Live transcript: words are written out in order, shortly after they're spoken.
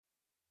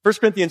1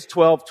 Corinthians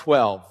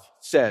 12:12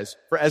 says,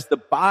 "For as the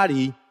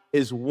body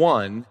is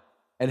one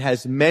and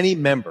has many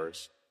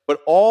members,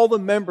 but all the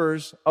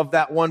members of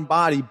that one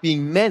body,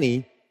 being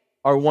many,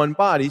 are one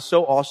body,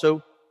 so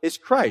also is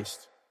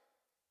Christ.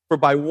 For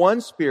by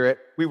one Spirit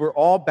we were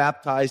all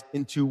baptized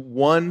into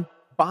one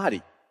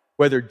body,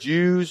 whether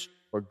Jews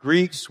or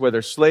Greeks,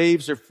 whether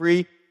slaves or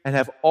free, and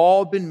have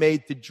all been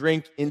made to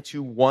drink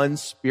into one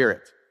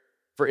Spirit.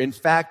 For in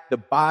fact, the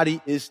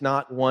body is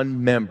not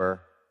one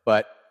member,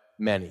 but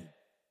many."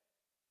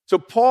 So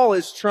Paul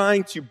is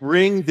trying to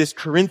bring this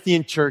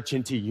Corinthian church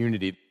into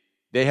unity.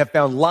 They have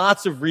found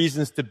lots of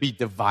reasons to be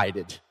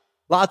divided,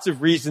 lots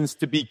of reasons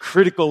to be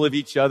critical of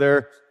each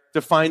other,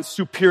 to find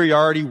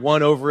superiority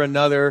one over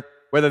another,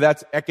 whether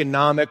that's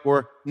economic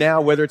or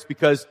now whether it's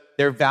because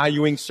they're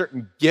valuing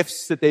certain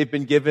gifts that they've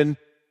been given.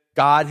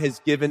 God has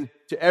given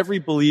to every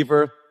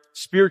believer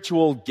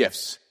spiritual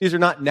gifts. These are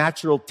not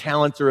natural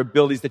talents or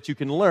abilities that you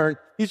can learn.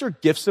 These are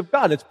gifts of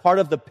God. It's part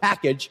of the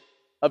package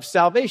of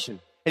salvation.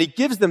 And he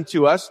gives them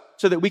to us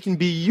so that we can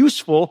be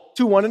useful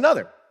to one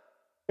another.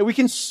 And we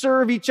can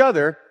serve each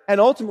other. And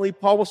ultimately,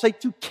 Paul will say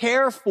to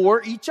care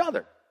for each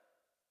other.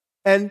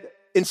 And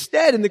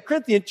instead, in the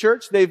Corinthian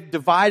church, they've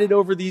divided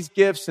over these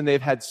gifts, and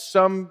they've had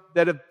some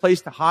that have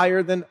placed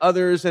higher than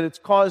others, and it's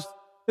caused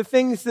the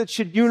things that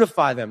should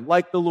unify them,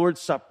 like the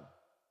Lord's Supper.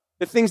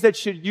 The things that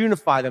should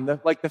unify them,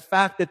 like the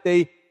fact that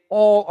they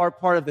all are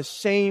part of the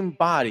same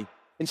body,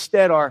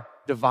 instead are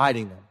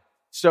dividing them.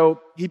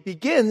 So he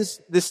begins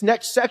this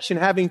next section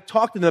having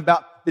talked to them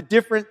about the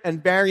different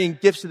and varying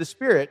gifts of the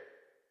Spirit.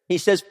 He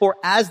says, "For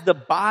as the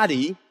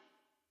body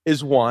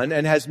is one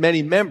and has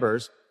many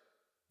members,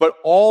 but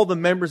all the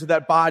members of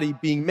that body,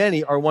 being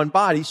many, are one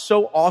body,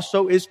 so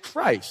also is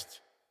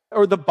Christ,"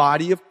 or the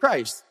body of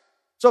Christ.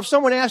 So if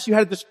someone asked you how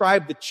to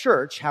describe the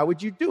church, how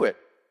would you do it?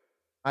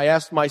 I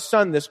asked my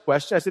son this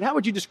question. I said, "How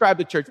would you describe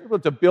the church?" Well,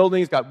 it's a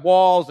building, it's got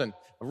walls and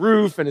a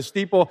roof and a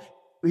steeple.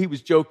 He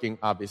was joking,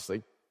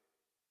 obviously.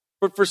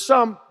 But for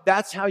some,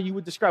 that's how you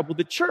would describe. Well,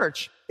 the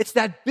church, it's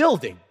that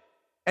building.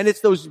 And it's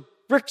those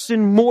bricks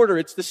and mortar.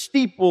 It's the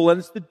steeple and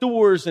it's the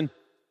doors.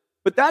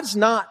 But that's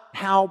not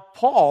how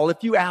Paul,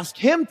 if you ask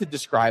him to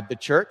describe the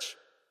church,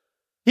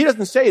 he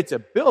doesn't say it's a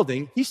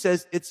building. He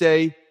says it's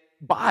a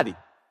body.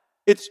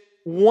 It's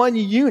one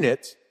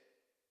unit,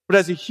 but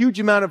has a huge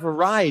amount of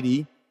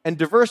variety and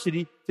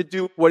diversity to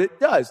do what it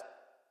does.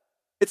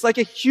 It's like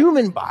a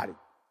human body.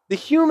 The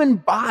human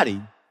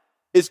body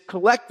is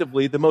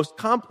collectively the most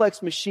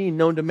complex machine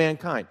known to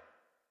mankind.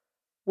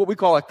 What we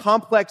call a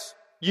complex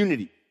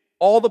unity.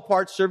 All the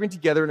parts serving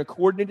together in a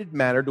coordinated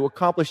manner to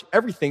accomplish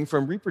everything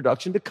from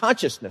reproduction to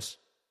consciousness.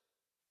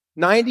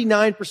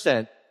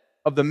 99%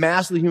 of the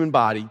mass of the human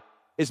body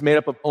is made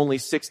up of only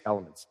 6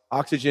 elements: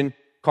 oxygen,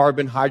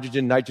 carbon,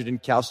 hydrogen, nitrogen,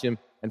 calcium,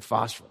 and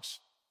phosphorus.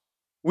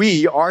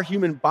 Our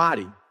human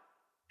body,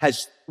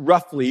 has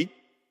roughly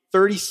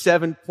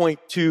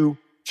 37.2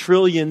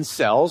 trillion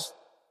cells,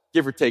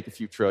 give or take a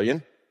few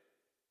trillion,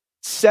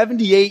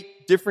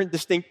 78 different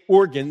distinct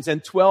organs,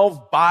 and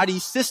 12 body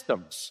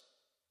systems.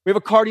 We have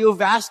a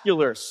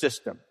cardiovascular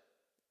system.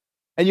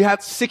 And you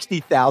have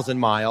 60,000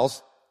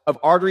 miles of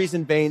arteries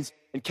and veins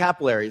and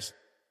capillaries.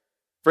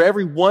 For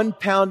every 1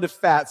 pound of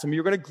fat, some of you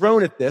are going to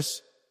groan at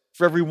this,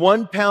 for every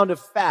 1 pound of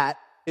fat,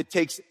 it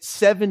takes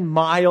 7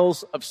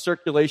 miles of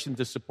circulation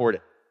to support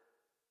it.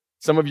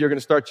 Some of you are going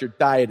to start your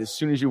diet as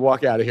soon as you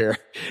walk out of here.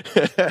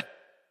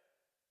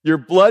 Your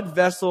blood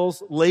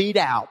vessels laid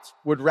out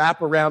would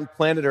wrap around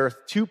planet Earth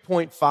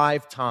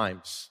 2.5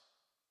 times.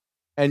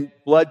 And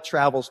blood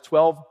travels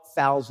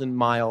 12,000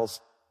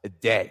 miles a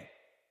day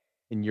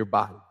in your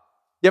body.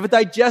 You have a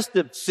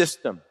digestive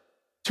system.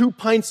 2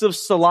 pints of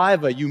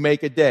saliva you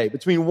make a day.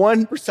 Between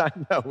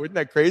 1%, no, isn't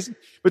that crazy?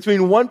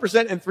 Between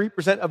 1% and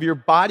 3% of your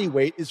body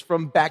weight is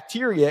from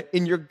bacteria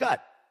in your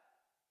gut.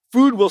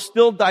 Food will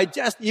still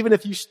digest even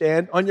if you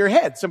stand on your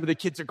head. Some of the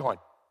kids are going,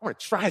 "I want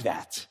to try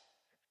that."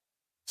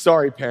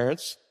 Sorry,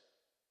 parents.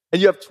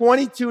 And you have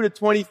 22 to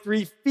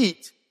 23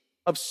 feet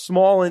of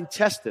small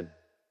intestine.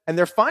 And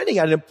they're finding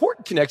out an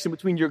important connection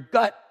between your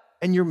gut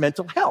and your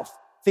mental health.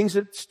 Things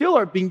that still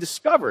are being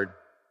discovered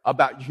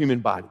about your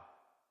human body.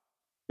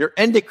 Your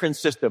endocrine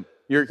system,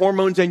 your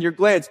hormones and your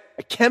glands,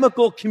 a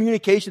chemical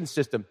communication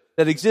system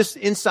that exists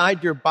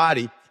inside your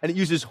body, and it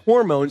uses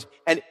hormones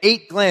and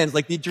 8 glands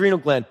like the adrenal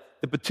gland,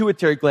 the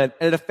pituitary gland,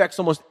 and it affects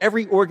almost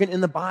every organ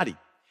in the body.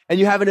 And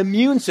you have an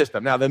immune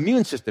system. Now, the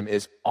immune system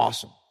is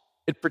awesome.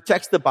 It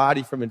protects the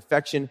body from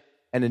infection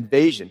and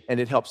invasion, and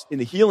it helps in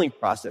the healing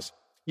process.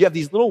 You have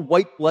these little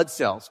white blood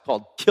cells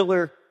called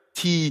killer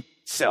T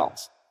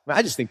cells.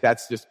 I just think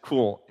that's just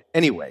cool.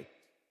 Anyway,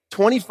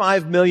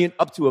 25 million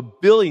up to 1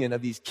 billion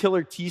of these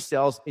killer T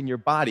cells in your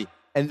body,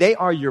 and they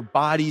are your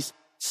body's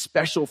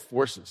special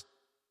forces.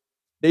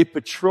 They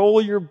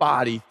patrol your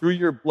body through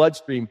your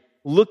bloodstream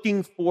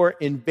looking for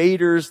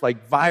invaders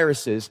like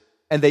viruses,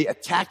 and they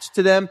attach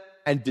to them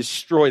and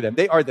destroy them.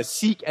 They are the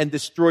seek and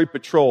destroy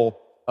patrol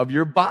of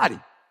your body.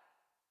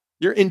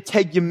 Your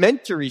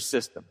integumentary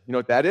system, you know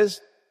what that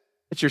is?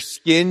 It's your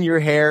skin, your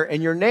hair,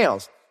 and your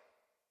nails.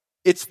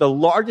 It's the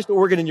largest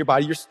organ in your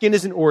body. Your skin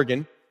is an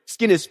organ.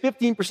 Skin is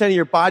 15% of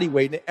your body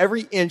weight, and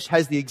every inch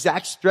has the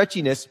exact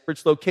stretchiness for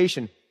its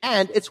location,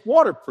 and it's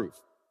waterproof.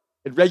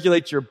 It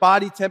regulates your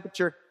body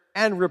temperature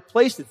and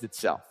replaces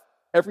itself.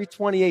 Every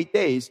 28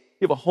 days,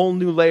 you have a whole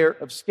new layer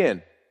of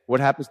skin. What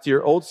happens to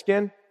your old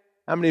skin?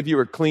 How many of you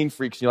are clean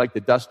freaks and you like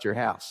to dust your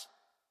house?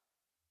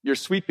 You're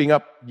sweeping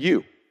up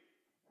you.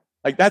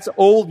 Like, that's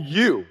old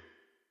you.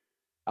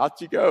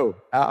 Out you go.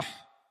 Out.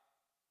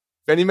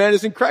 If any man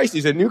is in Christ,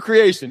 he's a new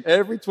creation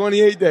every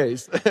 28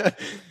 days.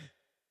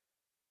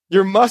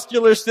 Your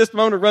muscular system,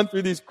 I'm going to run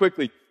through these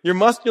quickly. Your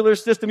muscular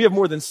system, you have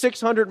more than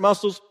 600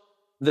 muscles,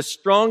 the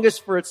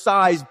strongest for its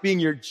size being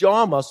your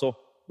jaw muscle,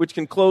 which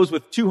can close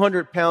with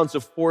 200 pounds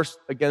of force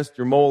against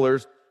your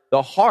molars.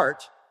 The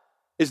heart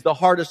is the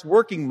hardest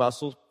working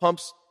muscle,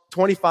 pumps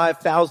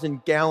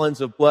 25,000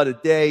 gallons of blood a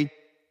day,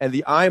 and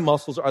the eye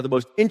muscles are the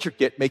most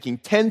intricate, making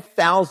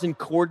 10,000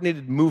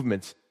 coordinated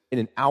movements in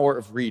an hour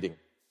of reading.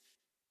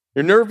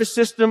 Your nervous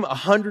system,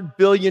 100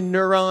 billion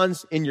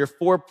neurons in your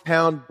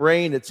 4-pound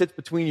brain that sits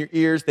between your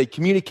ears. They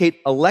communicate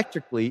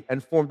electrically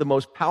and form the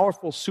most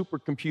powerful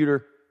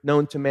supercomputer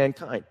known to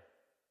mankind.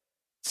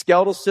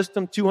 Skeletal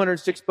system,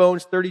 206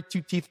 bones,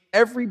 32 teeth,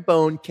 every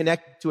bone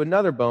connected to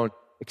another bone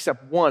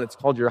except one. It's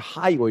called your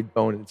hyoid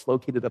bone, and it's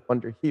located up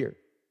under here.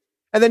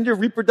 And then your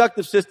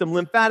reproductive system,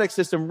 lymphatic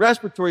system,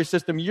 respiratory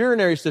system,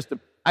 urinary system.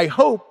 I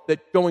hope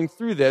that going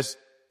through this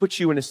puts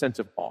you in a sense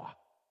of awe.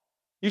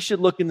 You should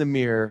look in the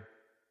mirror.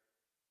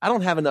 I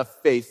don't have enough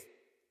faith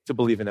to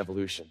believe in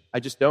evolution. I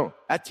just don't.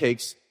 That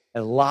takes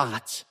a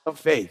lot of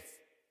faith.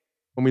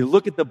 When we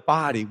look at the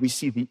body, we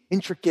see the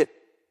intricate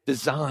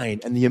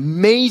design and the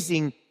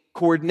amazing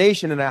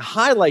coordination. And I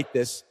highlight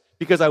this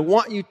because I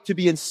want you to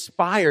be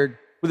inspired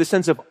with a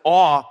sense of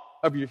awe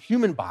of your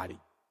human body.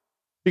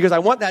 Because I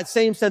want that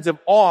same sense of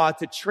awe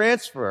to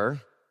transfer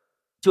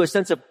to a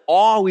sense of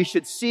awe we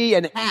should see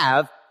and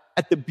have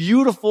at the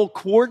beautiful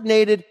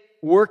coordinated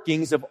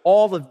workings of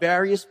all the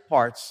various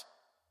parts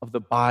of the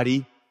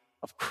body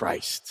of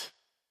Christ.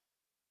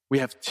 We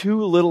have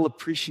too little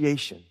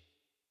appreciation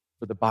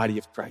for the body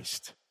of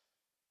Christ.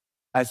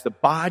 As the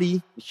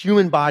body, the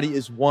human body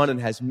is one and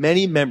has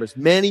many members,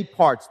 many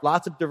parts,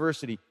 lots of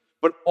diversity,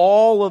 but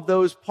all of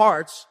those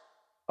parts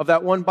of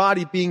that one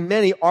body being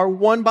many are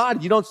one body.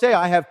 You don't say,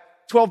 I have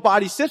 12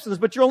 body systems,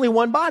 but you're only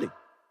one body.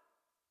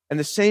 And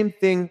the same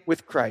thing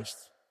with Christ.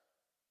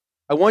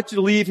 I want you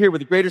to leave here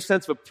with a greater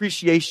sense of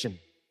appreciation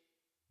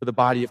for the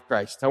body of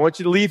Christ. I want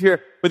you to leave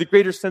here with a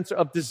greater sense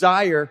of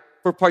desire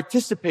for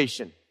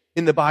participation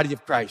in the body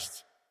of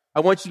Christ.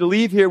 I want you to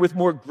leave here with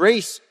more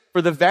grace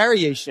for the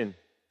variation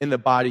in the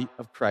body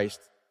of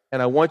Christ.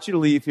 And I want you to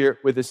leave here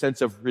with a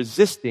sense of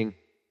resisting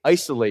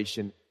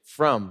isolation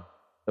from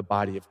the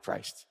body of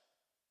Christ.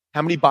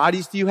 How many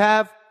bodies do you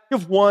have? You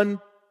have one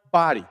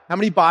body. How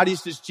many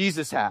bodies does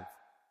Jesus have?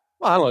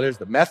 Well, I don't know. There's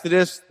the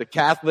Methodists, the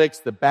Catholics,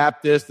 the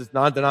Baptists, the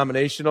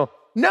non-denominational.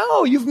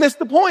 No, you've missed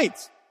the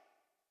point.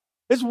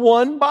 It's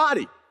one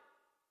body.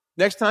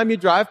 Next time you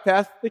drive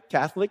past the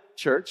Catholic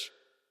Church,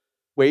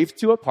 wave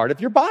to a part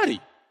of your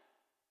body.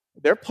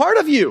 They're part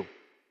of you.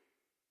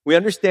 We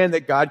understand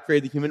that God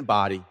created the human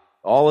body,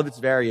 all of its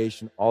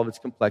variation, all of its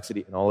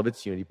complexity, and all of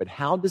its unity. But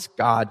how does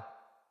God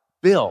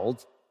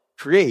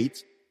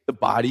create the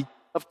body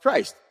of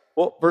Christ?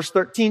 Well, verse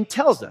 13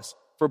 tells us,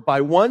 for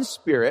by one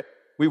Spirit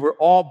we were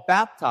all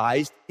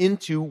baptized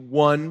into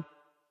one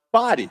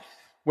body.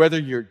 Whether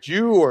you're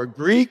Jew or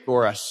Greek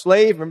or a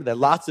slave, remember there are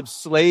lots of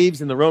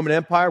slaves in the Roman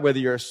Empire, whether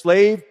you're a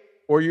slave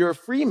or you're a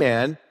free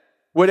man,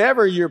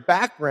 whatever your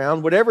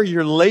background, whatever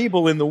your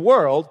label in the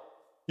world,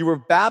 you were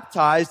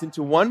baptized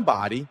into one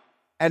body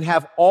and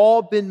have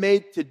all been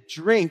made to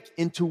drink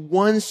into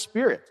one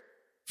Spirit.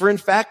 For in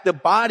fact, the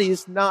body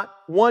is not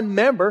one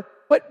member,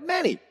 but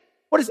many.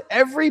 What does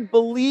every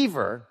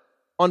believer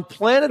on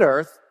planet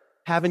Earth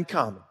have in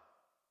common?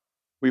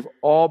 We've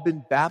all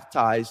been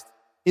baptized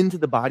into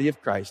the body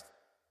of Christ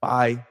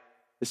by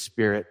the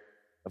Spirit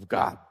of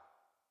God.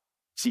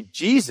 See,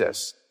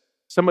 Jesus,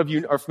 some of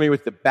you are familiar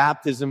with the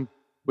baptism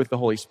with the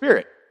Holy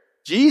Spirit.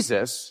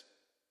 Jesus,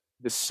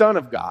 the Son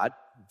of God,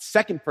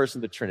 second person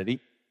of the Trinity,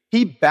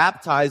 he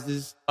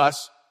baptizes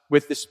us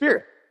with the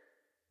Spirit.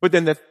 But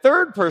then the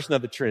third person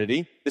of the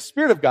Trinity, the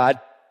Spirit of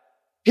God,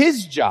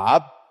 his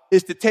job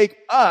is to take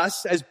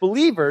us as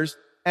believers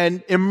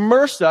and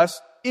immerse us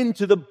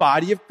into the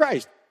body of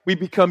Christ. We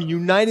become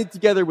united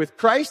together with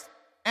Christ,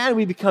 and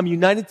we become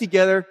united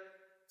together.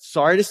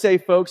 Sorry to say,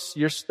 folks,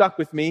 you're stuck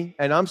with me,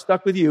 and I'm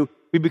stuck with you.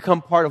 We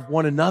become part of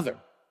one another.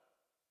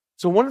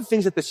 So one of the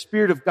things that the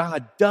Spirit of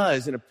God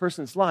does in a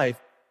person's life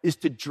is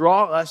to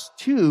draw us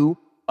to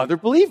other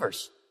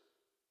believers.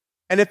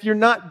 And if you're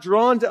not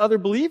drawn to other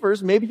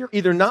believers, maybe you're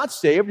either not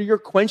saved or you're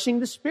quenching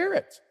the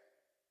Spirit.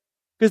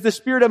 Because the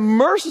Spirit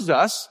immerses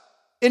us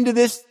into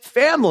this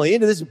family,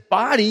 into this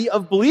body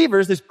of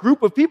believers, this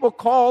group of people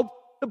called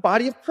the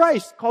body of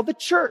Christ, called the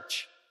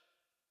church.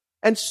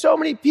 And so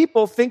many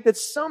people think that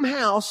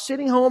somehow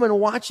sitting home and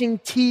watching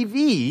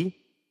TV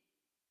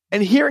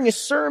and hearing a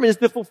sermon is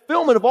the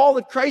fulfillment of all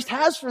that Christ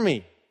has for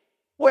me.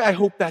 Boy, I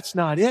hope that's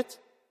not it.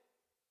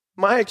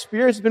 My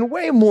experience has been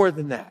way more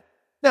than that.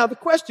 Now, the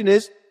question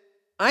is,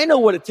 I know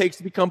what it takes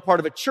to become part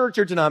of a church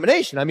or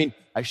denomination. I mean,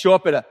 I show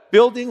up at a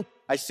building,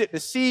 I sit in a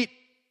seat,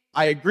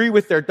 I agree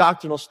with their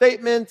doctrinal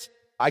statement,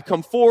 I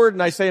come forward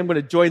and I say I'm going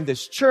to join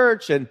this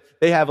church, and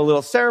they have a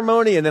little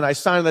ceremony, and then I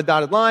sign on the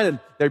dotted line, and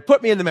they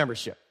put me in the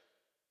membership.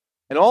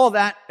 And all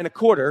that in a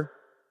quarter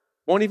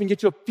won't even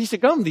get you a piece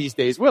of gum these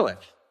days, will it?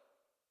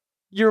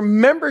 Your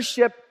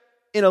membership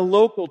in a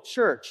local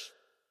church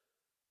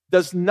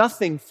does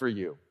nothing for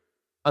you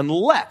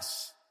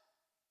unless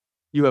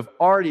you have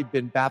already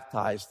been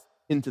baptized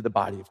into the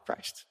body of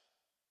Christ.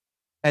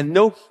 And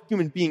no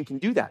human being can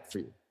do that for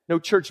you. No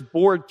church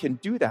board can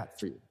do that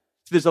for you.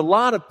 So there's a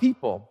lot of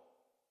people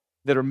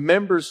that are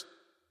members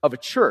of a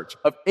church,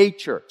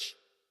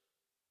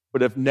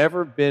 but have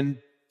never been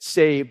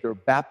saved or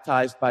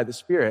baptized by the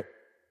Spirit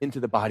into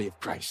the body of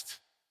Christ.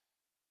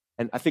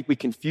 And I think we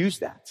confuse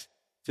that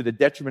to the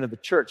detriment of the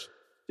church.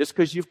 Just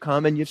because you've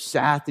come and you've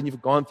sat and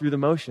you've gone through the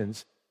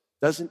motions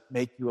doesn't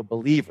make you a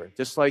believer.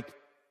 Just like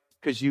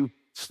because you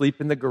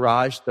sleep in the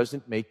garage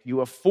doesn't make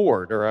you a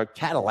Ford or a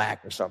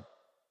Cadillac or something.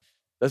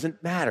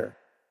 Doesn't matter.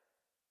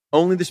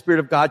 Only the Spirit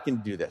of God can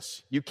do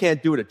this. You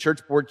can't do it. A church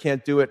board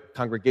can't do it. A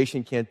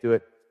congregation can't do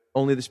it.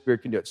 Only the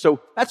Spirit can do it.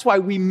 So that's why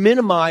we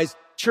minimize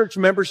church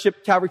membership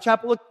at Calvary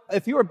Chapel. Look,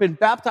 if you have been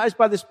baptized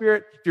by the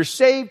Spirit, if you're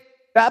saved,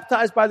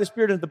 baptized by the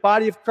Spirit into the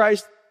body of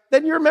Christ,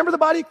 then you're a member of the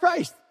body of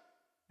Christ.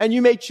 And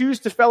you may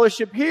choose to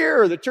fellowship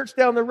here or the church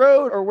down the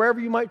road or wherever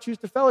you might choose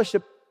to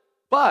fellowship.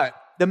 But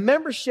the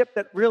membership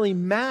that really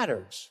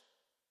matters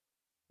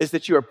is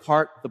that you are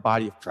part of the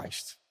body of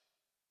Christ.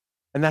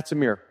 And that's a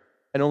miracle.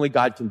 And only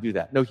God can do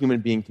that. No human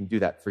being can do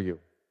that for you.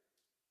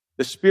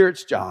 The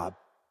Spirit's job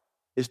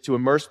is to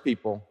immerse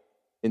people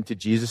into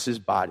Jesus'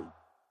 body,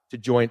 to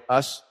join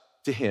us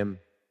to Him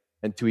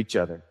and to each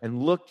other.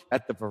 And look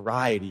at the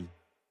variety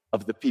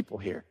of the people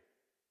here.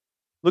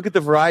 Look at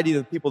the variety of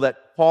the people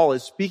that Paul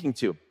is speaking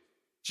to.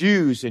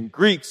 Jews and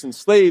Greeks and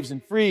slaves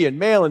and free and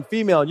male and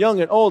female,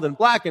 young and old and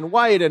black and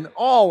white and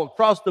all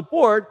across the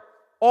board.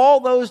 All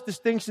those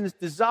distinctions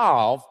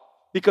dissolve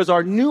because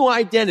our new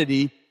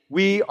identity,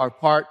 we are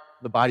part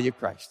of the body of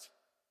Christ.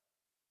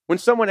 When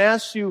someone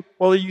asks you,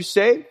 well, are you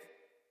saved?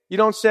 You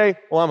don't say,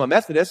 well, I'm a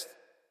Methodist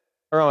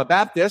or I'm a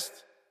Baptist.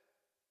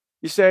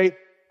 You say,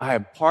 I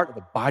am part of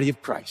the body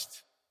of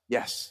Christ.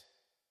 Yes.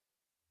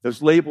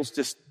 Those labels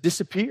just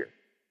disappear.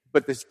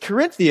 But the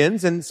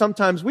Corinthians, and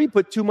sometimes we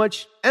put too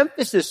much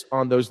emphasis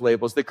on those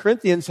labels. The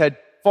Corinthians had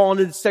fallen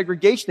into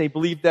segregation. They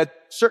believed that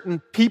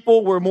certain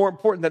people were more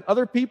important than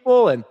other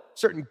people, and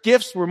certain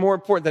gifts were more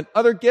important than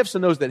other gifts,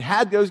 and those that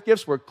had those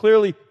gifts were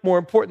clearly more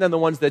important than the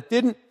ones that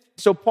didn't.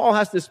 So Paul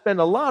has to spend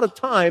a lot of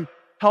time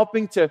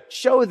helping to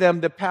show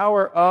them the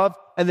power of,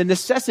 and the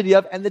necessity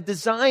of, and the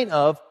design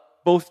of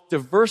both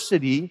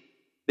diversity,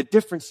 the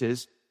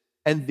differences,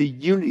 and the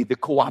unity, the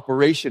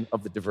cooperation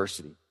of the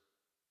diversity.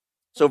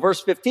 So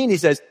verse 15, he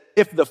says,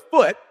 if the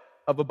foot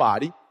of a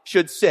body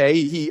should say,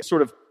 he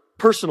sort of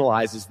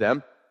personalizes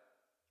them.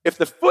 If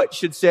the foot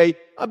should say,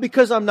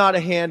 because I'm not a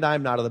hand,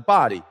 I'm not of the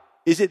body,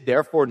 is it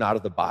therefore not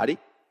of the body?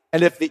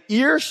 And if the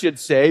ear should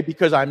say,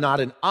 because I'm not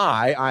an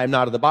eye, I am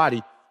not of the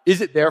body,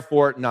 is it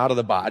therefore not of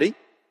the body?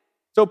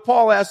 So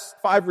Paul asks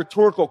 5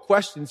 rhetorical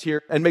questions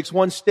here and makes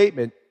one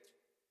statement.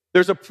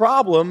 There's a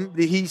problem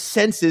that he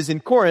senses in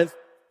Corinth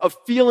of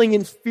feeling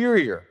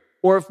inferior,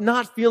 or of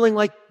not feeling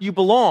like you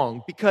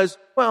belong because,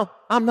 well,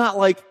 I'm not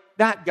like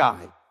that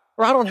guy,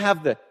 or I don't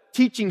have the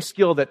teaching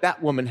skill that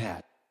that woman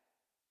had.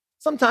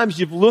 Sometimes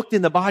you've looked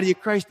in the body of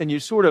Christ and you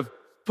sort of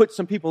put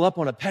some people up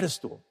on a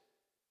pedestal.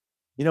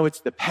 You know,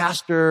 it's the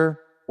pastor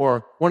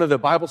or one of the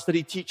Bible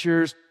study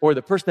teachers or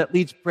the person that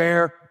leads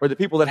prayer or the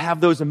people that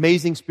have those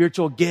amazing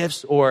spiritual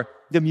gifts or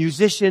the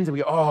musicians. And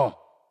we go, oh,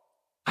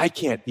 I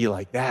can't be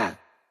like that.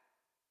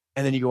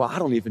 And then you go, well, I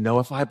don't even know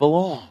if I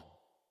belong.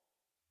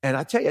 And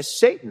I tell you,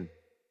 Satan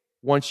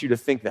wants you to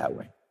think that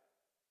way.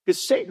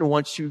 Because Satan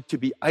wants you to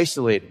be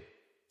isolated.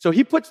 So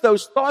he puts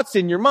those thoughts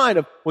in your mind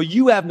of, well,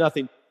 you have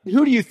nothing.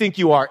 Who do you think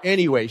you are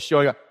anyway,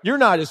 showing up? You're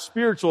not as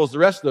spiritual as the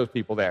rest of those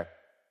people there.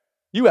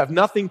 You have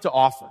nothing to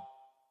offer.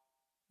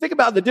 Think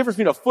about the difference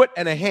between a foot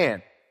and a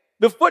hand.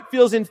 The foot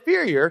feels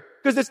inferior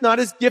because it's not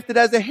as gifted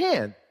as a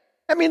hand.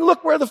 I mean,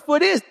 look where the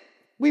foot is.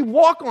 We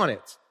walk on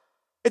it.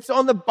 It's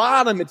on the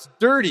bottom. It's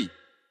dirty.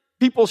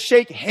 People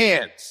shake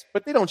hands,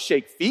 but they don't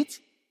shake feet.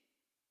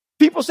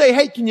 People say,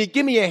 hey, can you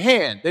give me a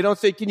hand? They don't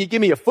say, can you give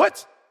me a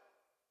foot?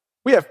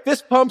 We have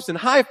fist pumps and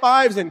high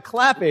fives and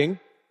clapping.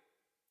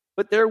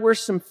 But there were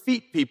some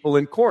feet people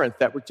in Corinth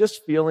that were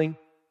just feeling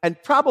and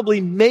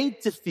probably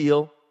made to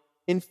feel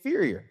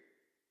inferior.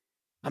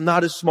 I'm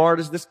not as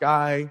smart as this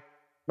guy. I'm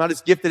not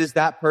as gifted as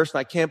that person.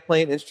 I can't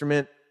play an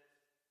instrument.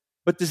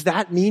 But does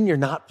that mean you're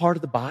not part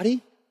of the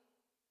body?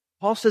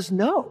 Paul says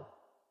no.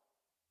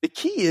 The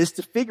key is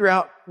to figure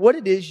out what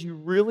it is you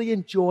really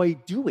enjoy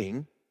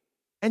doing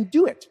and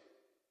do it.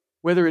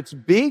 Whether it's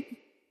big,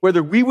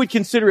 whether we would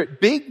consider it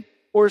big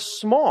or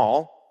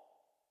small,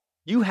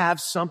 you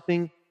have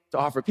something to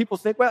offer. People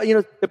think, well,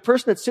 the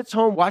person that sits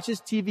home, watches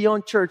TV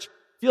on church,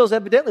 feels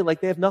evidently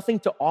like they have nothing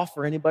to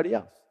offer anybody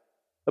else.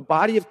 The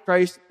body of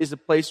Christ is a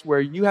place where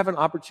you have an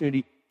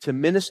opportunity to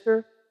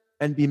minister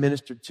and be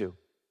ministered to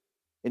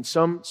in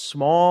some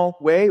small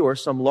way or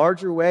some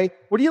larger way.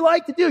 What do you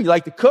like to do? You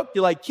like to cook?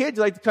 You like kids?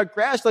 You like to cut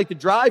grass? You like to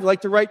drive? You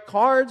like to write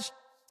cards?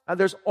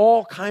 There's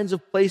all kinds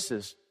of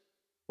places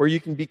where you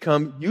can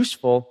become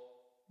useful.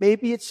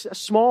 Maybe it's a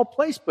small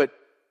place, but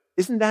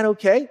isn't that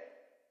okay?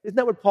 Isn't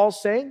that what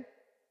Paul's saying?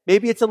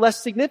 Maybe it's a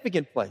less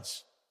significant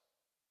place.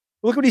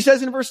 Look what he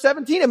says in verse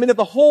 17. If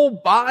the whole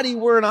body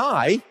were an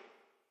eye,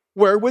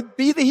 where would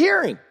be the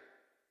hearing?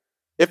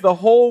 If the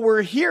whole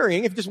were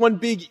hearing, if just one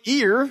big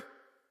ear,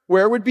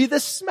 where would be the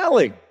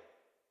smelling?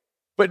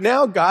 But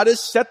now God has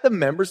set the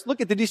members.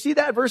 Did you see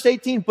that? Verse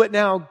 18. But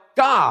now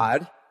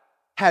God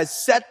has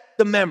set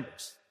the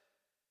members.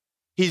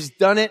 He's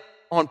done it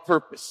on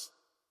purpose.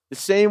 The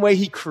same way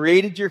he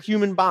created your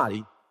human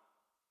body,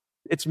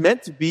 it's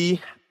meant to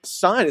be a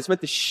sign. It's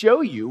meant to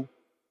show you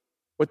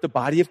what the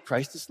body of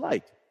Christ is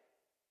like.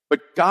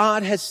 But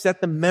God has set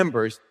the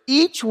members,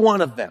 each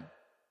one of them,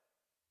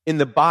 in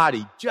the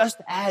body just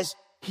as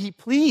he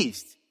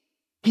pleased.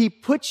 He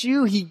puts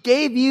you, he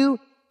gave you,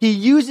 he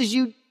uses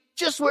you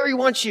just where he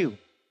wants you.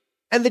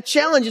 And the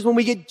challenge is when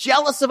we get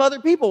jealous of other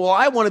people. Well,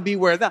 I want to be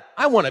where that.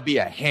 I want to be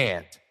a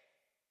hand.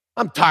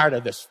 I'm tired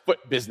of this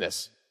foot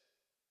business.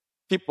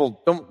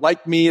 People don't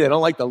like me. They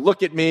don't like to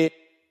look at me.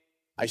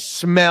 I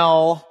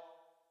smell.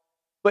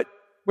 But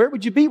where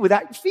would you be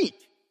without your feet?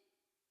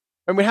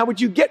 I mean, how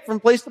would you get from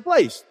place to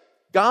place?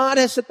 God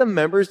has set the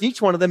members,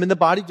 each one of them, in the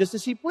body just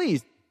as he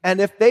pleased. And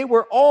if they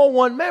were all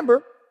one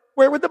member,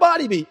 where would the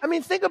body be? I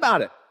mean, think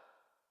about it.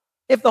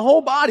 If the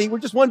whole body were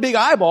just one big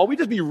eyeball, we'd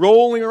just be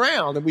rolling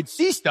around and we'd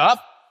see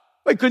stuff,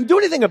 but couldn't do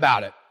anything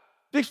about it.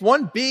 Just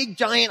one big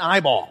giant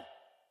eyeball.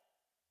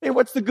 Hey,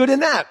 what's the good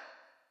in that?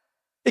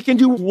 It can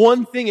do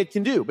one thing it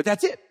can do, but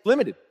that's it,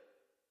 limited.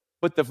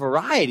 But the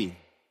variety,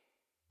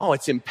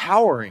 it's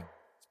empowering.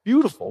 It's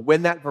beautiful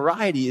when that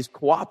variety is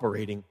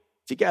cooperating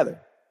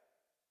together.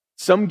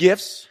 Some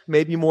gifts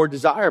may be more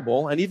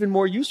desirable and even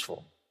more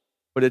useful,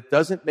 but it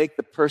doesn't make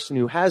the person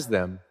who has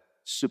them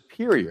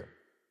superior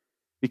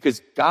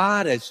because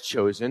God has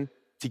chosen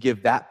to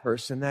give that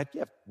person that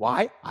gift.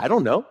 Why? I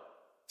don't know.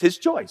 It's his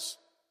choice.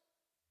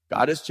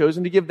 God has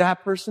chosen to give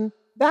that person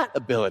that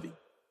ability,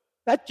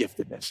 that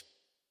giftedness.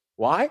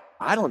 Why?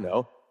 I don't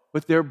know,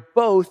 but they're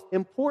both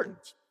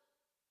important.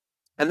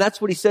 And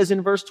that's what he says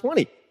in verse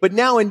 20. But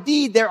now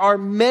indeed there are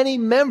many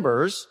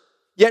members,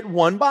 yet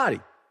one body.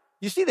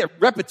 You see the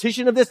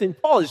repetition of this?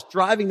 And Paul is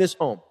driving this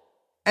home.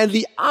 And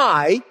the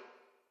eye,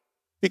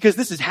 because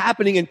this is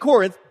happening in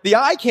Corinth, the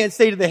eye can't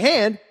say to the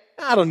hand,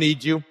 I don't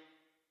need you.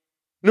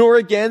 Nor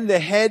again the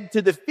head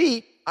to the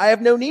feet, I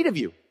have no need of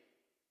you.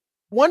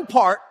 One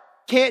part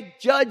can't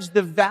judge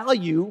the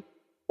value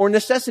or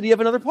necessity of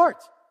another part.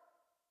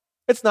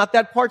 It's not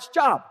that part's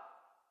job.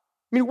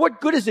 I mean,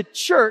 what good is a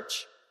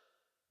church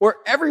where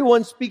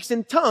everyone speaks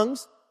in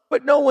tongues,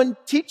 but no one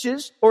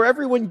teaches, or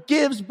everyone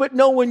gives, but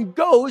no one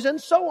goes,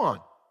 and so on?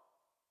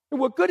 And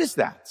what good is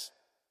that?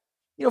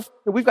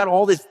 We've got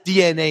all this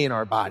DNA in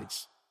our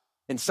bodies.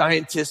 And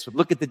scientists would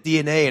look at the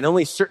DNA and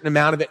only a certain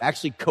amount of it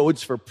actually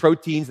codes for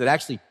proteins that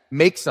actually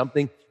make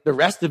something. The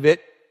rest of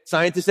it,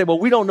 scientists say, well,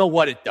 we don't know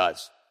what it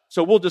does.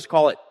 So we'll just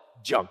call it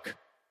junk.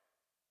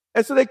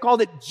 And so they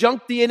called it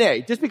junk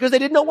DNA just because they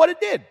didn't know what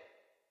it did.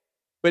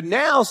 But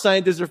now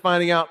scientists are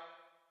finding out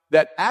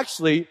that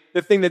actually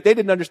the thing that they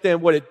didn't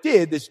understand what it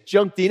did, this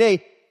junk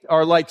DNA,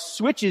 are like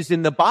switches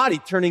in the body,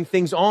 turning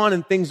things on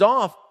and things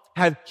off,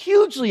 have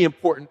hugely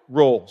important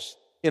roles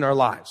in our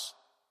lives.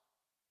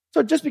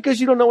 So just because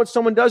you don't know what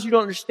someone does, you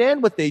don't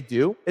understand what they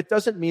do, it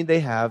doesn't mean they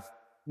have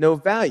no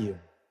value.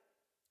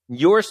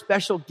 Your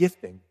special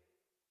gifting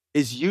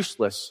is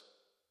useless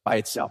by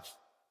itself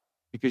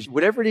because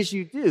whatever it is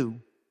you do,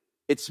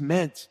 it's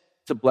meant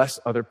to bless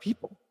other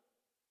people.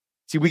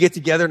 See, we get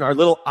together in our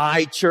little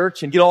I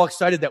church and get all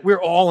excited that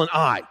we're all an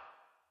I.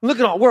 Look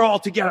at all, we're all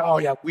together. Oh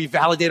yeah, we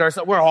validate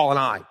ourselves. We're all an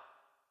I.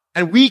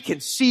 And we can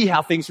see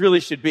how things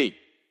really should be,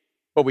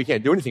 but we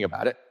can't do anything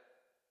about it.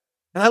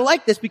 And I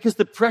like this because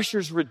the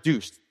pressure's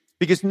reduced,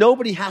 because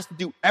nobody has to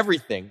do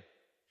everything,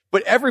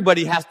 but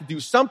everybody has to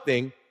do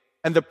something,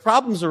 and the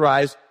problems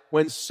arise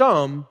when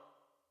some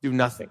do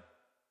nothing.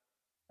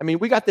 I mean,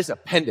 we got this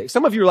appendix.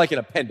 Some of you are like an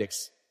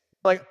appendix.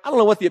 Like, I don't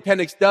know what the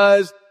appendix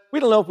does.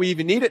 We don't know if we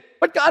even need it,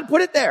 but God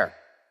put it there.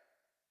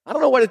 I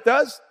don't know what it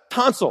does.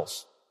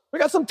 Tonsils. We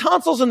got some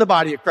tonsils in the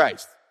body of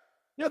Christ.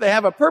 They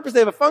have a purpose, they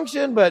have a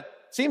function, but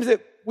it seems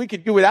that we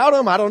could do without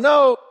them. I don't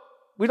know.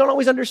 We don't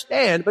always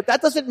understand, but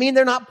that doesn't mean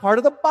they're not part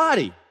of the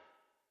body.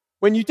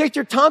 When you take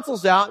your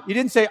tonsils out, you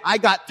didn't say, I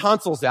got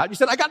tonsils out. You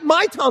said, I got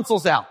my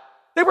tonsils out.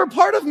 They were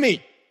part of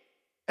me.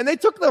 And they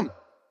took them.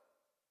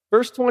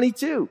 Verse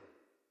 22.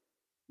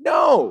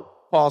 No,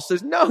 Paul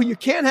says, no, you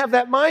can't have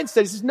that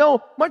mindset. He says,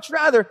 no, much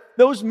rather,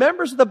 those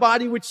members of the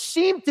body which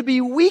seem to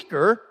be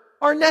weaker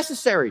are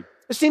necessary.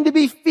 They seem to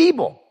be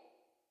feeble.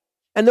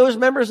 And those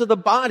members of the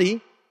body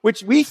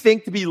which we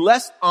think to be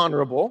less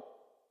honorable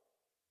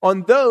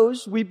On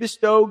those we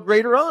bestow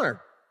greater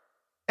honor.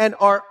 And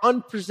our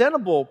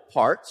unpresentable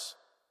parts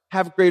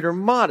have greater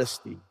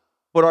modesty,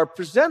 but our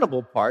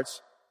presentable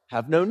parts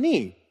have no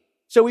need.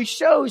 So he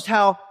shows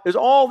how there's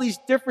all these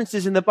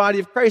differences in the body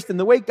of Christ and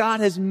the way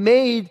God has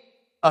made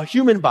a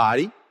human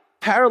body,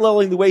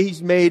 paralleling the way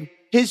he's made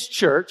his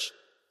church.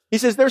 He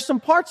says there's some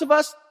parts of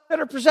us that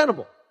are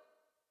presentable.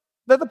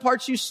 They're the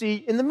parts you see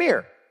in the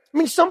mirror. I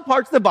mean, some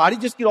parts of the body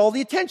just get all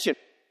the attention.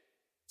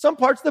 Some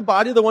parts of the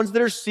body are the ones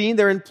that are seen,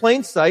 they're in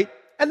plain sight,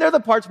 and they're the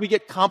parts we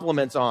get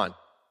compliments on.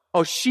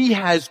 Oh, she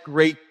has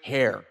great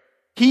hair.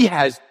 He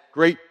has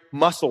great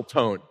muscle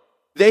tone.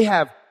 They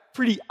have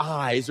pretty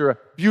eyes or a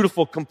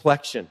beautiful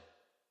complexion.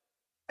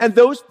 And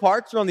those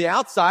parts are on the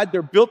outside,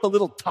 they're built a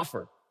little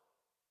tougher.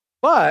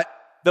 But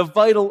the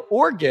vital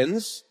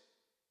organs,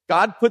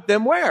 God put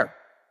them where?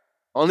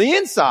 On the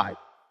inside.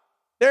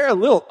 They're a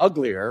little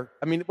uglier.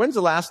 I mean, when's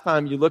the last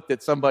time you looked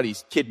at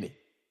somebody's kidney?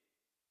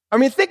 I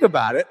mean, think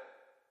about it.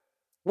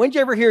 When'd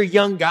you ever hear a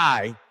young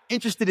guy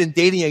interested in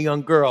dating a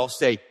young girl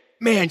say,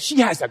 man, she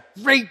has a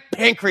great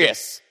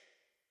pancreas?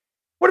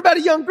 What about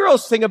a young girl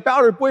saying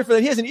about her boyfriend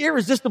that he has an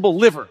irresistible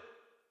liver?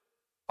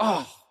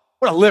 Oh,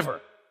 what a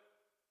liver.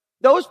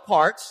 Those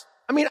parts,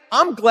 I mean,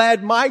 I'm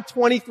glad my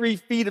 23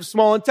 feet of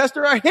small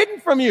intestine are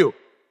hidden from you.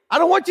 I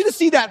don't want you to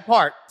see that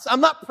part.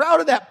 I'm not proud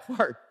of that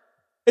part.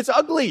 It's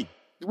ugly.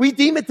 We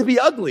deem it to be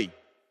ugly.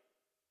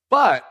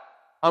 But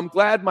I'm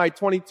glad my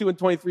 22 and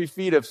 23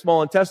 feet of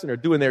small intestine are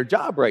doing their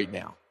job right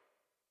now.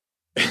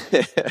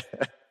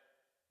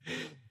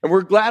 And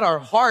we're glad our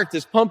heart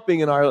is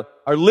pumping and our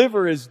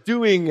liver is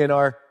doing and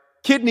our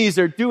kidneys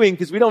are doing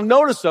because we don't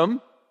notice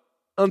them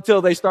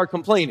until they start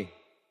complaining.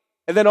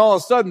 And then all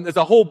of a sudden, there's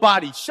a whole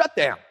body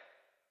shutdown.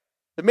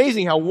 It's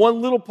amazing how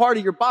one little part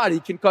of your body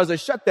can cause a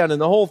shutdown in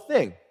the whole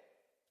thing.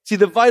 See,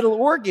 the vital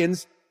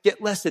organs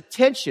get less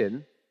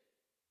attention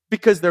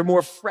because they're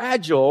more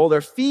fragile,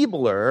 they're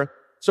feebler,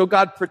 so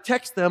God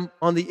protects them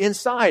on the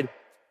inside.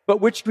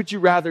 But which would you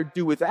rather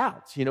do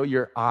without? You know,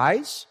 your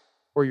eyes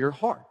or your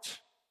heart?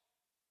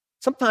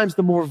 Sometimes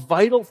the more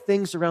vital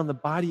things around the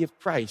body of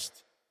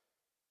Christ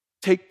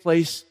take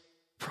place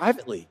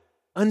privately,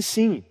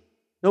 unseen.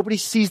 Nobody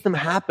sees them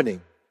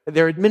happening.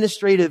 They're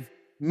administrative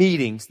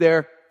meetings,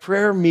 they're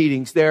prayer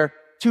meetings, they're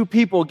two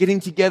people getting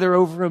together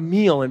over a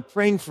meal and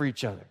praying for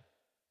each other.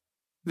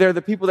 They're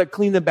the people that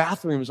clean the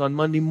bathrooms on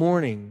Monday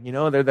morning. You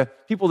know, they're the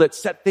people that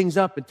set things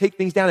up and take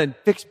things down and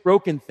fix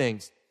broken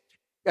things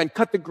and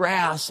cut the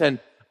grass. And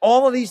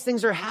all of these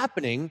things are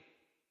happening.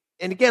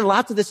 And again,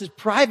 lots of this is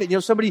private. You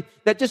know, somebody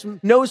that just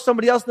knows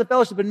somebody else in the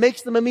fellowship and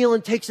makes them a meal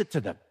and takes it to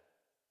them.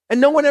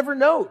 And no one ever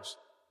knows.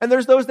 And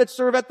there's those that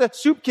serve at the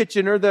soup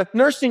kitchen or the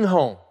nursing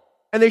home.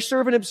 And they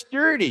serve in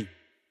obscurity.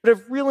 But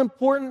have real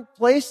important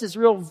places,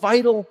 real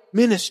vital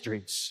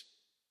ministries.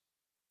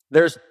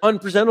 There's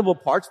unpresentable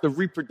parts. The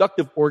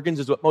reproductive organs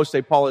is what most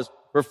say Paul is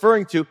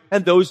referring to.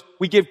 And those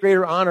we give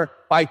greater honor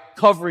by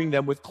covering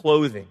them with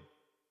clothing.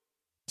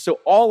 So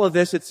all of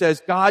this, it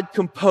says, God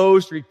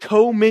composed or he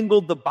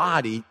commingled the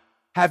body,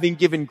 having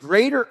given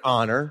greater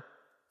honor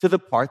to the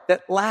part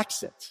that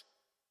lacks it.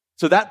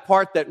 So that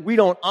part that we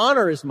don't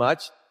honor as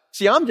much,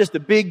 see, I'm just a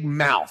big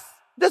mouth.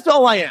 That's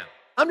all I am.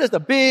 I'm just a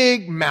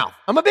big mouth.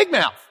 I'm a big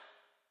mouth.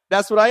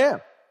 That's what I am.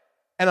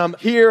 And I'm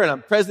here and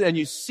I'm present and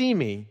you see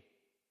me.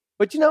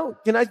 But you know,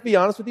 can I be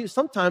honest with you?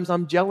 Sometimes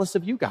I'm jealous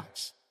of you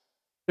guys.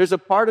 There's a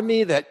part of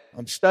me that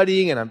I'm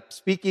studying and I'm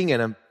speaking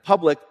and I'm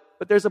public,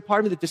 but there's a part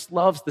of me that just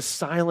loves the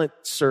silent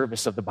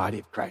service of the body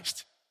of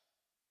Christ.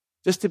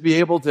 Just to be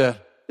able to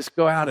just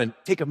go out and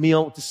take a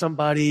meal to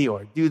somebody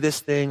or do this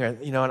thing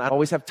or, you know, and I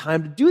always have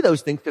time to do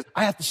those things because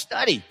I have to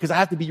study, because I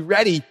have to be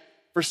ready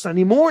for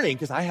Sunday morning,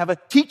 because I have a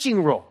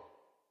teaching role.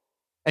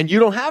 And you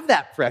don't have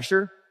that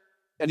pressure.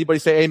 Anybody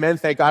say amen?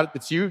 Thank God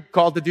it's you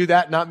called to do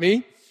that, not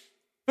me.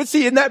 But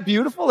see, isn't that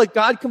beautiful? Like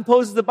God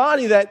composes the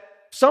body that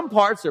some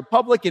parts are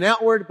public and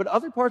outward, but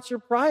other parts are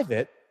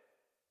private.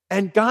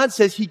 And God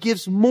says he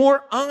gives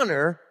more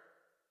honor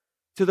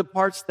to the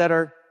parts that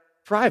are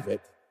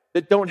private,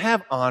 that don't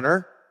have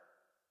honor.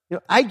 You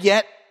know, I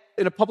get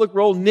in a public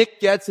role, Nick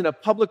gets in a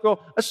public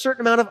role, a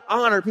certain amount of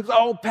honor. People say,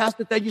 oh,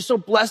 Pastor, thank you so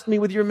blessed me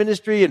with your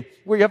ministry and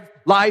where you have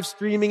live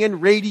streaming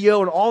and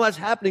radio and all that's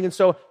happening. And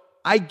so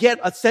I get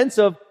a sense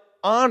of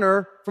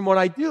honor from what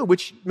I do,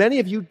 which many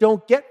of you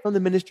don't get from the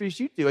ministries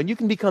you do. And you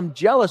can become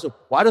jealous of,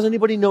 why doesn't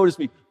anybody notice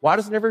me? Why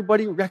doesn't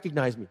everybody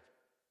recognize me?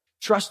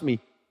 Trust me,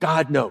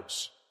 God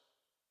knows.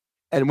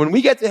 And when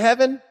we get to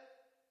heaven,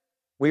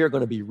 we are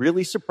going to be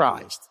really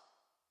surprised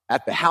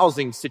at the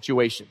housing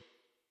situation.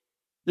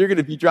 You're going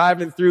to be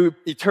driving through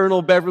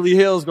eternal Beverly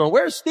Hills going,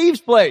 where's Steve's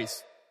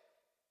place?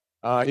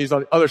 He's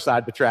on the other side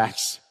of the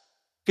tracks.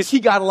 Because he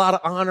got a lot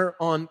of honor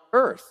on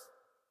earth.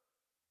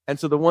 And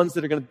so the ones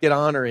that are going to get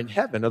honor in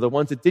heaven are the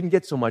ones that didn't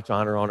get so much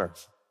honor on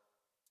earth.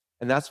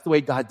 And that's the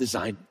way God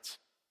designed it.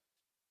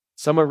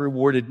 Some are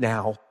rewarded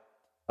now.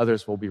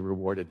 Others will be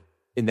rewarded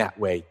in that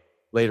way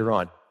later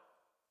on.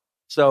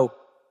 So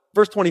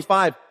verse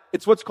 25,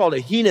 it's what's called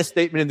a hina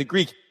statement in the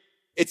Greek.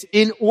 It's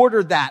in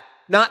order that,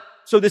 not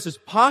so this is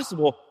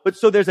possible, but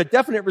so there's a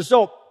definite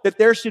result that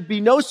there should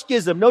be no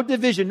schism, no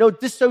division, no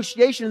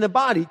dissociation in the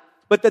body,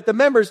 but that the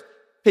members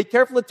pay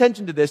careful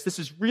attention to this. This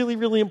is really,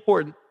 really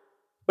important.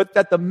 But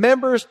that the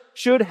members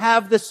should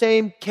have the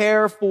same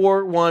care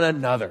for one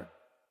another.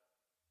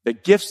 The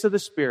gifts of the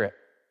Spirit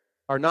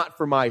are not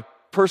for my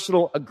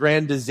personal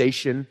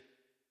aggrandization,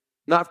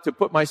 not to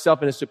put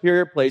myself in a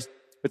superior place,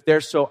 but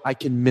they're so I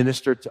can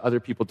minister to other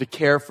people, to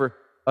care for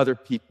other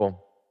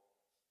people.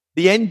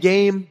 The end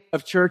game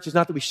of church is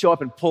not that we show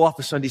up and pull off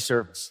a Sunday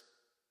service.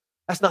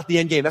 That's not the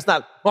end game. That's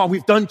not, oh,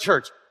 we've done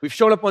church. We've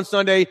shown up on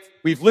Sunday.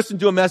 We've listened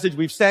to a message.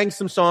 We've sang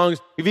some songs.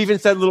 We've even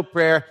said a little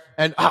prayer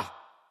and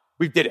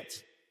we did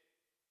it.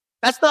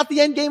 That's not the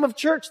end game of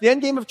church. The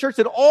end game of church is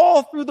that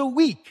all through the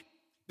week,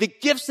 the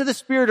gifts of the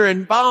Spirit are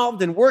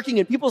involved and working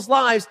in people's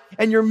lives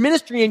and you're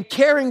ministering and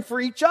caring for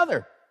each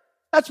other.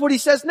 That's what he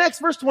says next,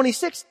 verse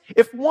 26.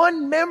 If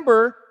one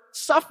member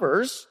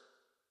suffers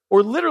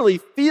or literally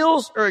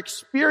feels or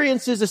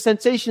experiences a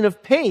sensation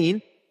of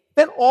pain,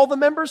 then all the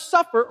members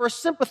suffer or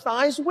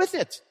sympathize with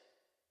it.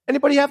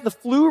 Anybody have the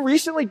flu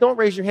recently? Don't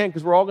raise your hand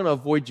because we're all going to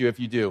avoid you if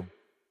you do.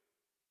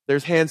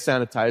 There's hand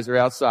sanitizer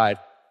outside.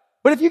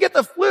 But if you get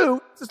the flu,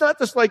 it's not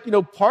just like,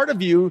 part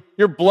of you,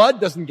 your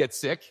blood doesn't get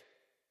sick.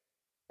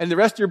 And the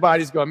rest of your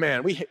body's going,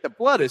 man, the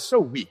blood is so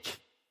weak.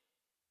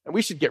 And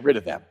we should get rid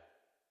of them.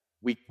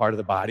 Weak part of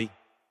the body.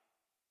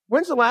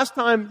 When's the last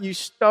time you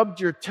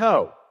stubbed your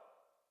toe?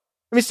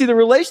 I mean, see, the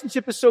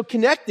relationship is so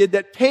connected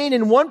that pain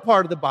in one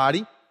part of the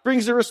body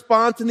brings a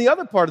response in the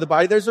other part of the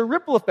body. There's a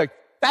ripple effect.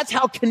 That's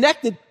how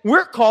connected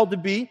we're called to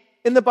be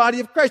in the body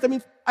of Christ. I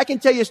mean, I can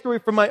tell you a story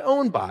from my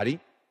own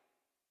body.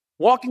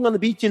 Walking on the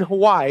beach in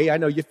Hawaii, I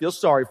know you feel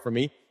sorry for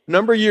me. A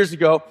number of years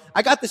ago,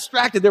 I got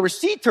distracted. There were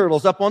sea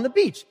turtles up on the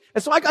beach.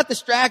 And so I got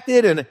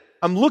distracted and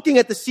I'm looking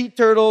at the sea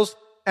turtles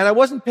and I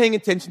wasn't paying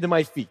attention to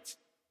my feet.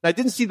 And I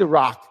didn't see the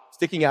rock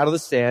sticking out of the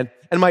sand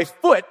and my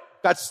foot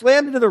got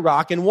slammed into the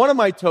rock and one of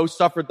my toes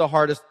suffered the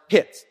hardest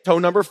hit. Toe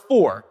number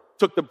 4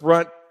 took the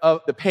brunt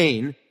of the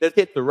pain that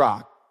hit the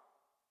rock.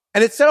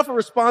 And it set off a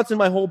response in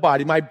my whole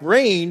body. My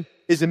brain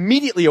is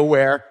immediately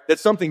aware that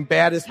something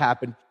bad has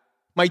happened.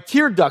 My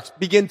tear ducts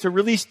begin to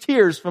release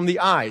tears from the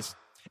eyes.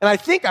 And I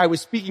think I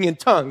was speaking in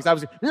tongues. I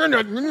was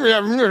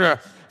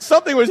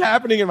something was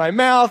happening in my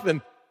mouth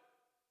and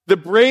the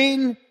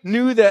brain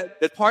knew that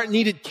the part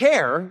needed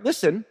care,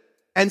 listen,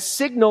 and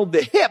signaled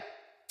the hip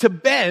to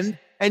bend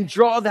and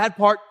draw that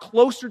part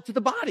closer to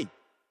the body.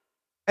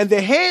 And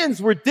the hands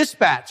were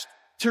dispatched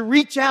to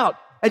reach out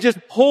and just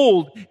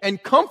hold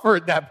and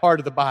comfort that part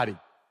of the body.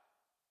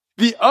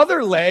 The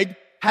other leg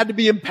had to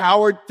be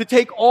empowered to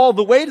take all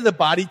the weight of the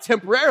body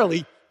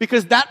temporarily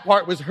because that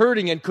part was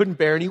hurting and couldn't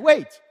bear any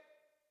weight.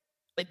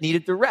 It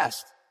needed to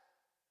rest.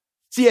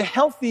 See, a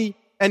healthy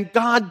and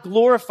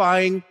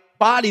God-glorifying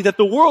body that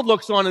the world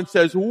looks on and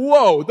says,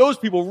 whoa, those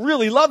people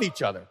really love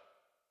each other.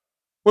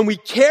 When we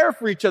care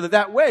for each other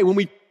that way, when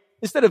we,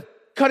 instead of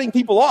cutting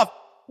people off,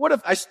 what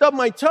if I stubbed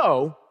my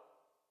toe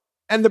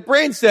and the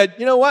brain said,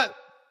 you know what?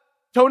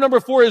 Toe number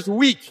 4 is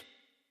weak.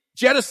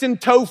 Jettison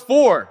toe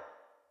 4.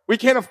 We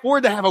can't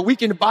afford to have a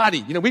weakened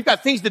body. We've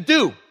got things to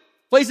do,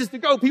 places to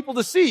go, people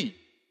to see.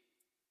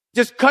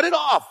 Just cut it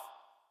off.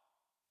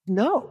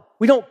 No,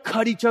 we don't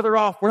cut each other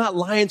off. We're not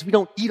lions. We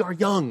don't eat our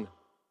young.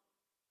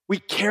 We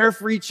care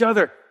for each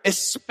other,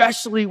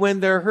 especially when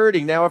they're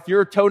hurting. Now, if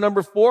you're toe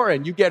number 4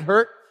 and you get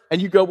hurt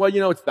and you go, well,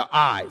 it's the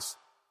eyes.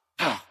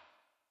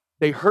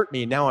 They hurt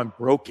me and now I'm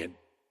broken.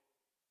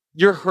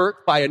 You're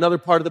hurt by another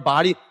part of the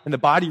body and the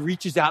body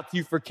reaches out to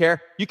you for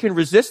care. You can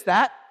resist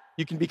that.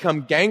 You can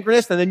become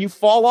gangrenous and then you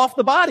fall off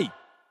the body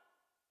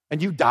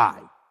and you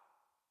die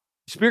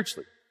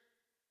spiritually.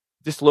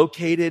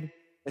 Dislocated.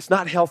 It's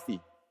not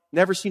healthy.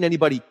 Never seen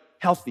anybody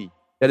healthy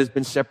that has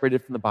been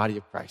separated from the body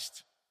of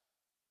Christ.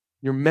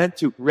 You're meant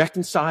to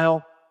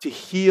reconcile, to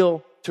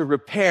heal, to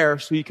repair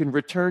so you can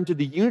return to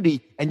the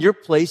unity and your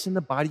place in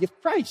the body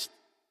of Christ.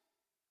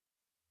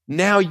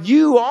 Now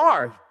you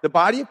are the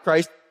body of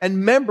Christ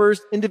and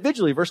members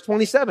individually. Verse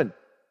 27.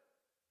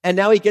 And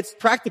now he gets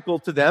practical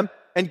to them.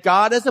 And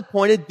God has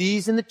appointed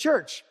these in the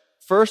church.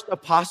 First,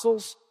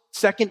 apostles.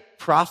 Second,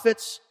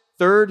 prophets.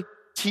 Third,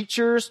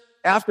 teachers.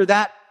 After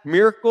that,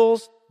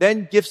 miracles.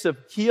 Then gifts of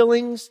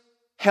healings,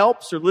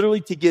 helps, or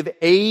literally to give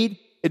aid.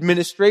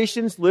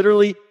 Administrations,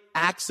 literally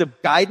acts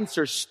of guidance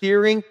or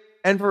steering,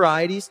 and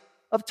varieties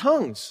of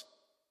tongues.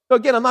 So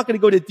again, I'm not going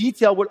to go into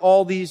detail what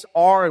all these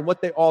are and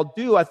what they all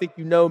do. I think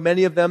you know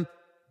many of them.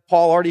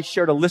 Paul already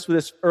shared a list with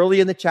us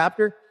early in the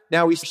chapter.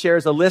 Now he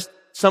shares a list.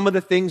 Some of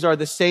the things are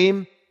the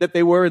same that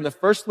they were in the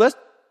first list,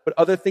 but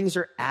other things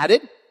are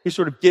added. He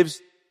sort of gives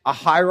a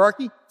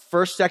hierarchy,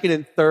 first, second,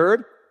 and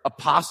third.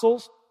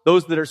 Apostles,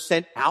 those that are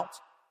sent out.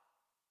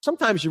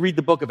 Sometimes you read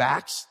the book of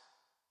Acts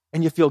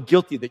and you feel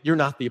guilty that you're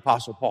not the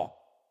Apostle Paul.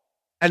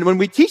 And when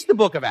we teach the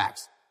book of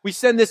Acts, we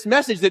send this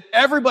message that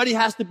everybody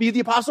has to be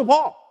the Apostle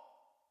Paul.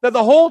 That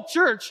the whole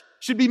church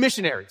should be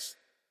missionaries.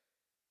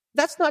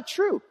 That's not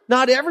true.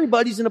 Not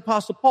everybody's an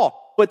Apostle Paul,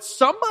 but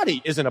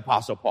somebody is an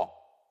Apostle Paul.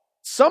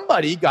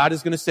 Somebody, God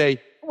is going to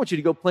say, I want you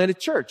to go plant a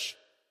church.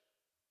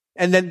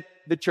 And then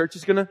the church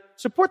is going to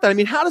support that. I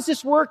mean, how does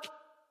this work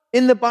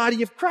in the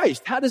body of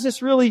Christ? How does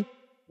this really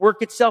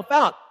work itself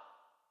out?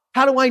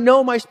 How do I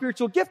know my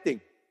spiritual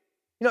gifting?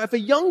 You know, if a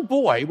young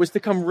boy was to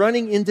come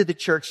running into the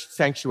church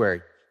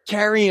sanctuary,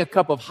 carrying a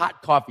cup of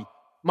hot coffee,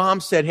 mom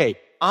said, hey,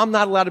 I'm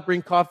not allowed to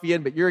bring coffee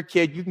in, but you're a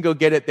kid, you can go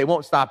get it, they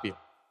won't stop you.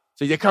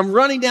 So you come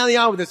running down the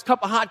aisle with this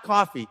cup of hot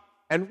coffee,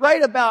 and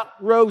right about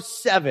row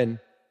 7,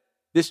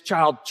 this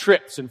child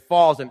trips and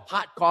falls, and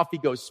hot coffee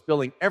goes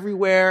spilling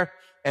everywhere,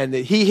 and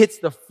he hits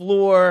the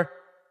floor.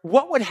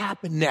 What would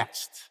happen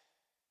next?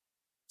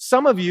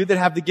 Some of you that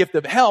have the gift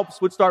of helps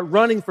would start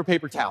running for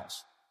paper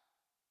towels.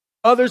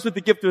 Others with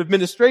the gift of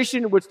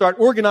administration would start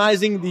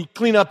organizing the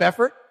cleanup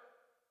effort.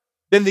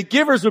 Then the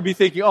givers would be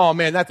thinking, oh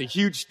man, that's a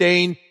huge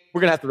stain.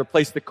 We're going to have to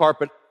replace the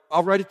carpet.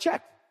 I'll write a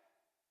check.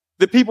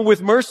 The people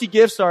with mercy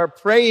gifts are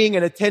praying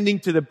and attending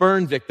to the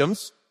burn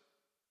victims.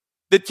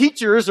 The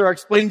teachers are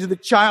explaining to the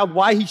child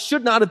why he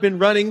should not have been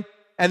running,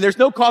 and there's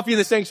no coffee in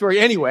the sanctuary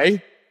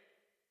anyway.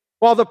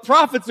 While the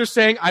prophets are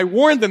saying, I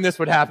warned them this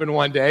would happen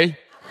one day.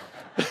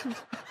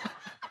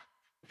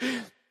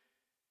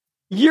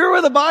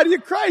 You're the body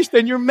of Christ,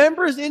 and you're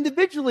members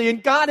individually,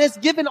 and God has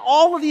given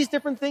all of these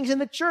different things in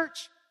the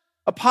church.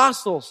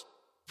 Apostles,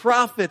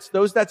 prophets,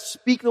 those that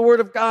speak the word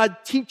of God,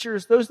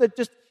 teachers, those that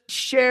just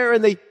share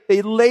and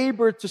they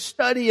labor to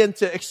study and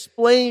to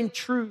explain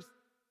truth.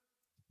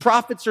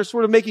 Prophets are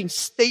sort of making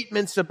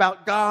statements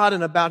about God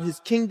and about his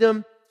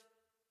kingdom.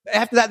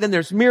 After that, then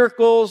there's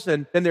miracles,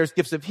 and then there's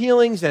gifts of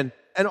healings and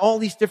all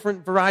these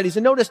different varieties.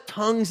 And notice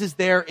tongues is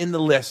there in the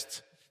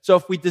list. So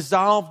if we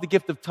dissolve the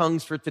gift of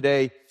tongues for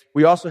today,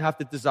 we also have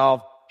to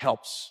dissolve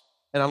helps.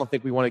 And I don't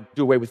think we want to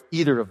do away with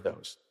either of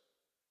those.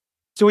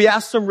 So we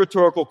ask some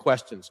rhetorical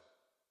questions.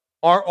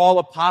 Are all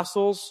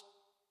apostles?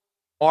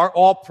 Are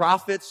all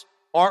prophets?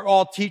 Are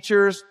all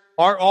teachers?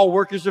 Are all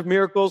workers of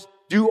miracles?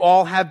 Do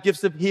all have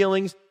gifts of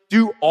healings?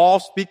 Do all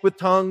speak with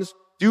tongues?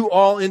 Do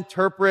all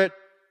interpret?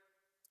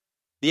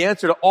 The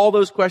answer to all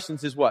those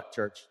questions is what,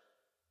 church?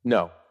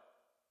 No.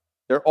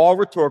 They're all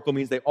rhetorical,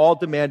 means they all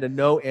demand a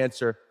no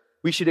answer.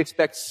 We should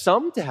expect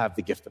some to have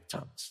the gift of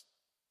tongues.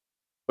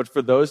 But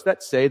for those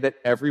that say that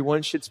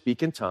everyone should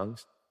speak in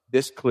tongues,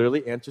 this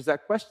clearly answers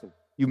that question.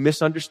 You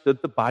misunderstood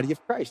the body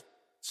of Christ.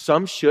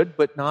 Some should,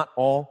 but not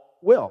all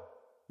will.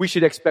 We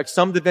should expect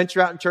some to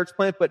venture out in church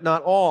plant, but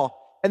not all.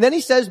 And then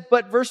he says,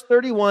 but verse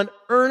 31,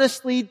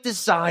 earnestly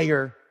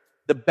desire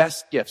the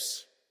best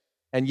gifts,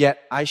 and yet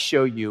I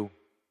show you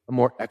a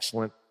more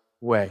excellent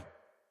way.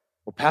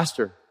 Well,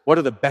 Pastor, what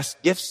are the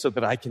best gifts so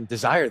that I can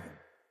desire them?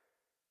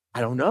 I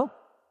don't know.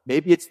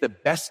 Maybe it's the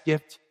best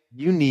gift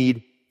you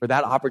need for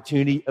that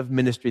opportunity of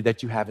ministry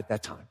that you have at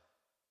that time.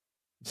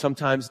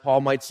 Sometimes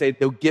Paul might say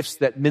the gifts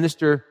that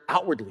minister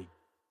outwardly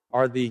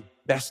are the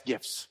best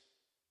gifts.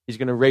 He's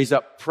going to raise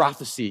up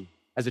prophecy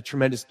as a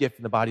tremendous gift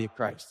in the body of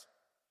Christ.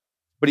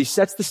 But he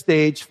sets the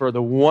stage for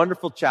the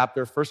wonderful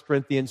chapter, 1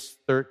 Corinthians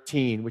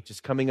 13, which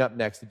is coming up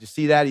next. Did you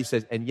see that? He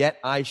says, and yet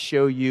I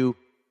show you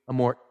a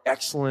more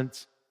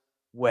excellent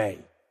way.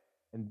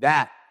 And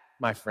that,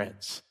 my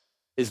friends,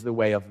 is the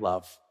way of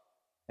love.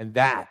 And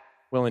that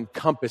will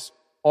encompass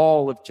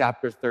all of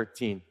chapter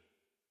 13.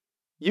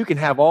 You can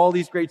have all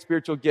these great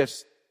spiritual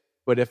gifts,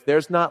 but if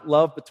there's not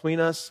love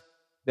between us,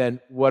 then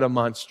what a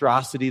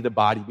monstrosity the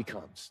body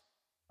becomes.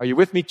 Are you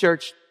with me,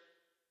 church?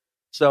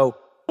 So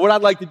what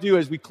I'd like to do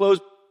as we close,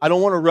 I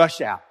don't want to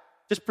rush out.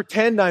 Just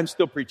pretend I'm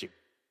still preaching,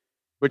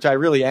 which I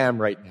really am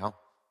right now.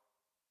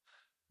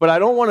 But I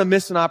don't want to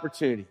miss an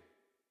opportunity.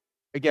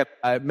 Again,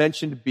 I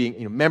mentioned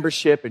being,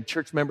 membership and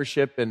church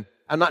membership, and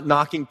I'm not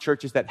knocking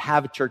churches that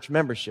have a church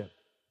membership.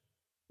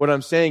 What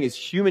I'm saying is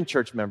human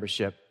church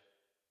membership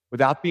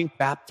without being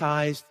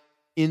baptized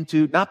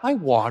into, not by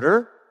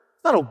water.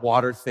 It's not a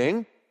water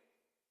thing.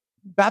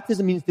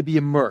 Baptism means to be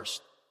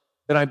immersed,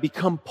 that I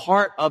become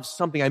part of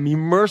something. I'm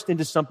immersed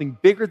into something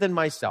bigger than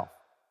myself.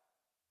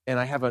 And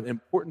I have an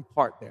important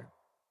part there.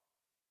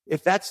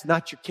 If that's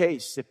not your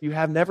case, if you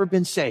have never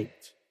been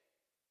saved,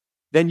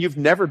 then you've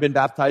never been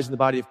baptized in the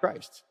body of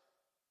Christ.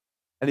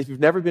 And if you've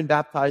never been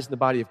baptized in the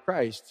body of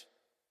Christ,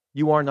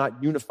 you are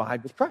not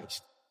unified with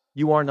Christ.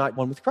 You are not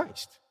one with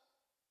Christ.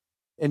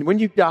 And when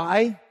you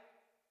die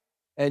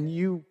and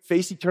you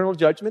face eternal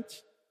judgment,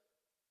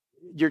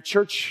 your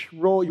church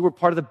role, you were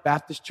part of the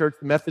Baptist church,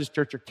 the Methodist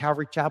church, or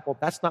Calvary Chapel,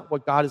 that's not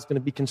what God is going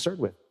to be concerned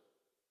with.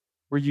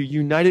 Were you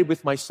united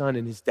with my son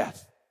in his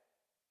death?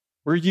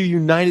 Were you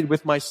united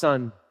with my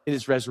son in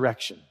his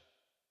resurrection?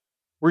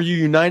 Were you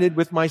united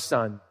with my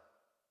son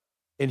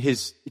in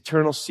his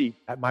eternal seat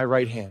at my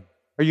right hand?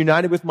 Are you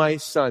united with my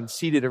son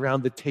seated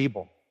around the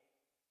table?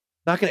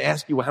 I'm not going to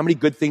ask you, well, how many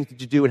good things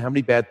did you do and how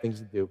many bad things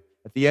did you do?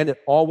 At the end,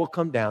 it all will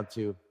come down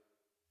to,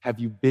 have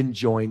you been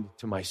joined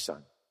to my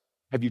son?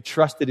 Have you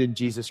trusted in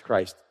Jesus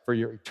Christ for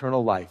your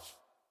eternal life?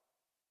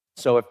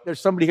 So if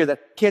there's somebody here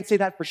that can't say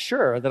that for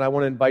sure, then I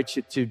want to invite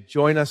you to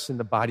join us in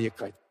the body of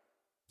Christ,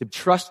 to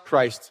trust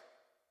Christ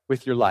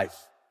with your life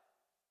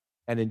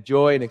and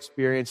enjoy and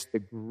experience the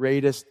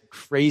greatest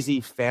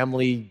crazy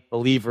family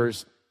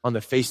believers on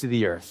the face of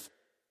the earth.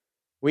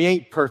 We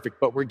ain't perfect,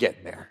 but we're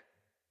getting there.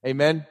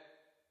 Amen?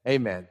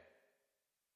 Amen.